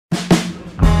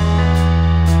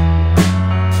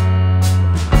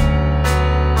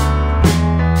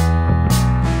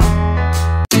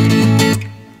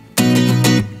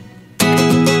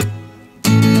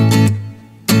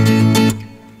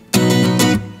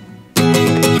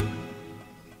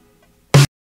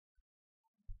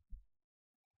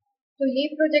तो ये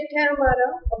प्रोजेक्ट है हमारा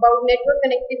about network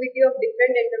connectivity of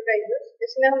different enterprises.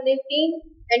 इसमें हमने 3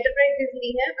 एंटरप्राइजेस ली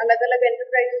हैं, अलग अलग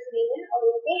एंटरप्राइजेस ली हैं और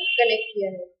उनको कनेक्ट किया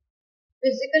है।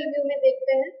 फिजिकल व्यू में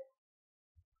देखते हैं।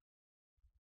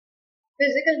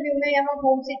 फिजिकल व्यू में यहाँ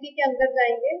होम सिटी के अंदर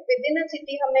जाएंगे। विद इन अ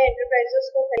सिटी हमने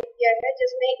एंटरप्राइजेस को कनेक्ट किया है,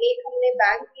 जिसमें एक हमने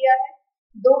बैंक लिया है,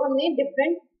 2 हमने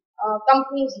डिफरेंट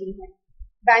कंपनीज ली हैं।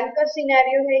 बैंक का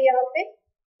सिनेरियो है यहाँ पे,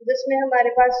 जिसमें हमारे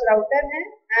पास राउटर है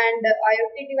एंड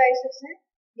IoT डिवाइसेस हैं।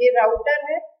 ये राउटर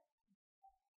है।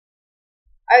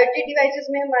 IoT डिवाइसेस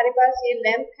में हमारे पास ये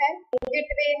लैंप है,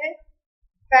 गेटवे है,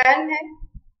 फैन है।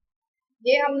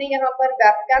 ये हमने यहाँ पर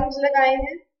वेबकैम्स लगाए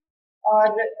हैं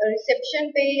और रिसेप्शन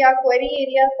पे या क्वेरी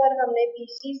एरिया पर हमने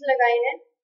PCs लगाए हैं।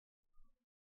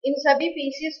 इन सभी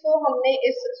PCs को हमने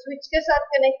इस स्विच के साथ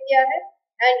कनेक्ट किया है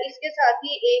एंड इसके साथ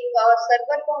ही एक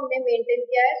सर्वर को हमने मेंटेन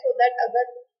किया है, सो दैट अगर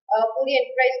पूरी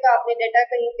एंटरप्राइज का आपने डाटा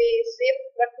कहीं पे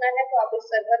सेफ रखना है तो आप इस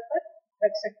सर्वर पर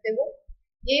रख सकते हो।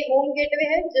 ये होम गेटवे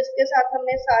है जिसके साथ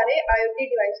हमने सारे IoT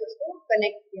डिवाइसेस को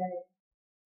कनेक्ट किया है।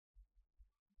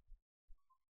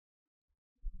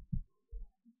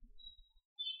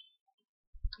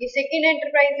 ये सेकेंड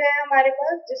एंटरप्राइज है हमारे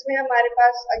पास, जिसमें हमारे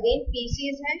पास अगेन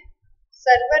PCs हैं,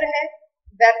 सर्वर है,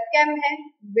 वेबकैम है,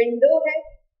 विंडो है।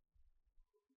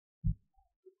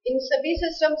 इन सभी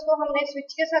सिस्टम्स को हमने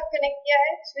स्विच के साथ कनेक्ट किया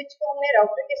है। स्विच को हमने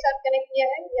राउटर के साथ कनेक्ट किया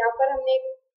है। यहाँ पर हमने एक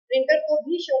प्रिंटर को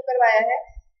भी शो करवाया है।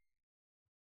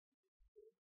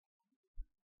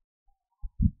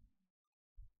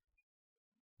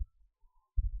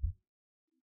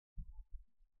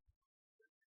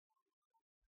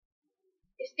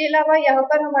 इसके अलावा यहाँ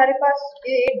पर हमारे पास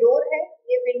ये डोर है,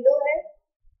 ये विंडो है।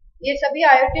 ये सभी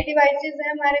IoT डिवाइसेस हैं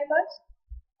हमारे पास।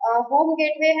 होम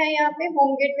गेटवे है। यहाँ पे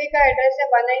होम गेटवे का एड्रेस है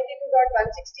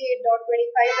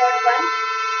 192.168.25.1।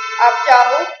 आप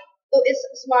चाहो तो इस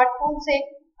स्मार्टफोन से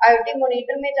IoT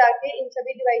मॉनिटर में जाके इन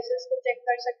सभी डिवाइसेस को चेक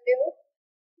कर सकते हो।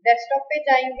 डेस्कटॉप पे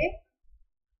जाएंगे,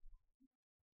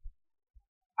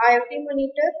 IoT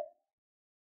मॉनिटर,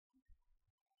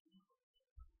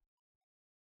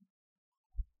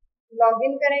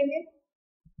 लॉगिन करेंगे।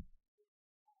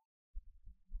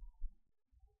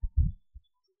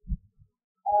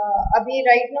 अभी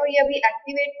राइट नाउ ये अभी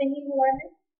एक्टिवेट नहीं हुआ है,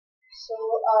 सो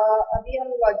अभी हम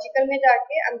लॉजिकल में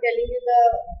जाके I am telling you the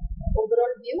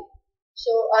overall view.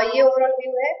 सो ये ओवरऑल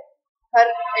व्यू है हर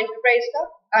एंटरप्राइज का।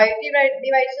 IoT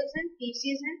डिवाइसेस हैं,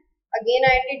 PCs हैं, again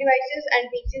IoT devices and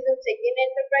PCs in second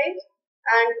enterprise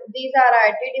and these are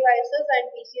IoT devices and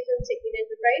PCs in second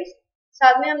enterprise.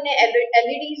 साथ में हमने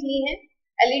LEDs ली हैं।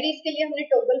 LEDs के लिए हमने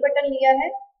टॉगल बटन लिया है।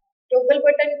 टॉगल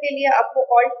बटन के लिए आपको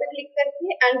ऑल्ट पे क्लिक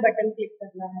करके एंड बटन क्लिक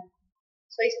करना है।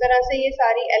 सो इस तरह से ये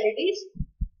सारी LEDs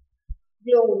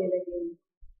ग्लो होने लगेंगी।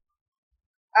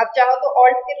 आप चाहो तो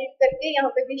ऑल्ट क्लिक करके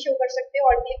यहाँ पे भी शो कर सकते हो।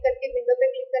 ऑल्ट क्लिक करके विंडो पे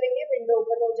क्लिक करेंगे, विंडो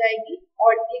ओपन हो जाएगी।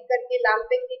 ऑल्ट क्लिक करके लैंप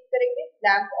पे क्लिक करेंगे,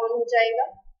 लैंप ऑन हो जाएगा।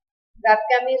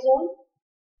 Webcam is on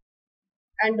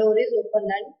and door is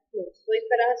open and close. तो इस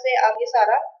तरह से आप ये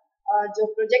सारा जो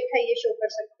प्रोजेक्ट है ये शो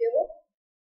कर सकते हो।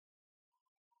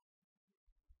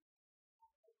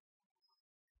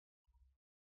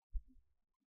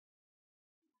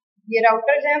 ये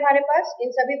राउटर्स है हमारे पास।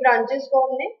 इन सभी ब्रांचेस को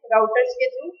हमने राउटर्स के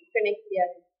थ्रू कनेक्ट किया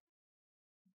है।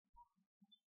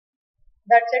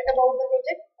 That's it about the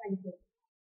project. Thank you.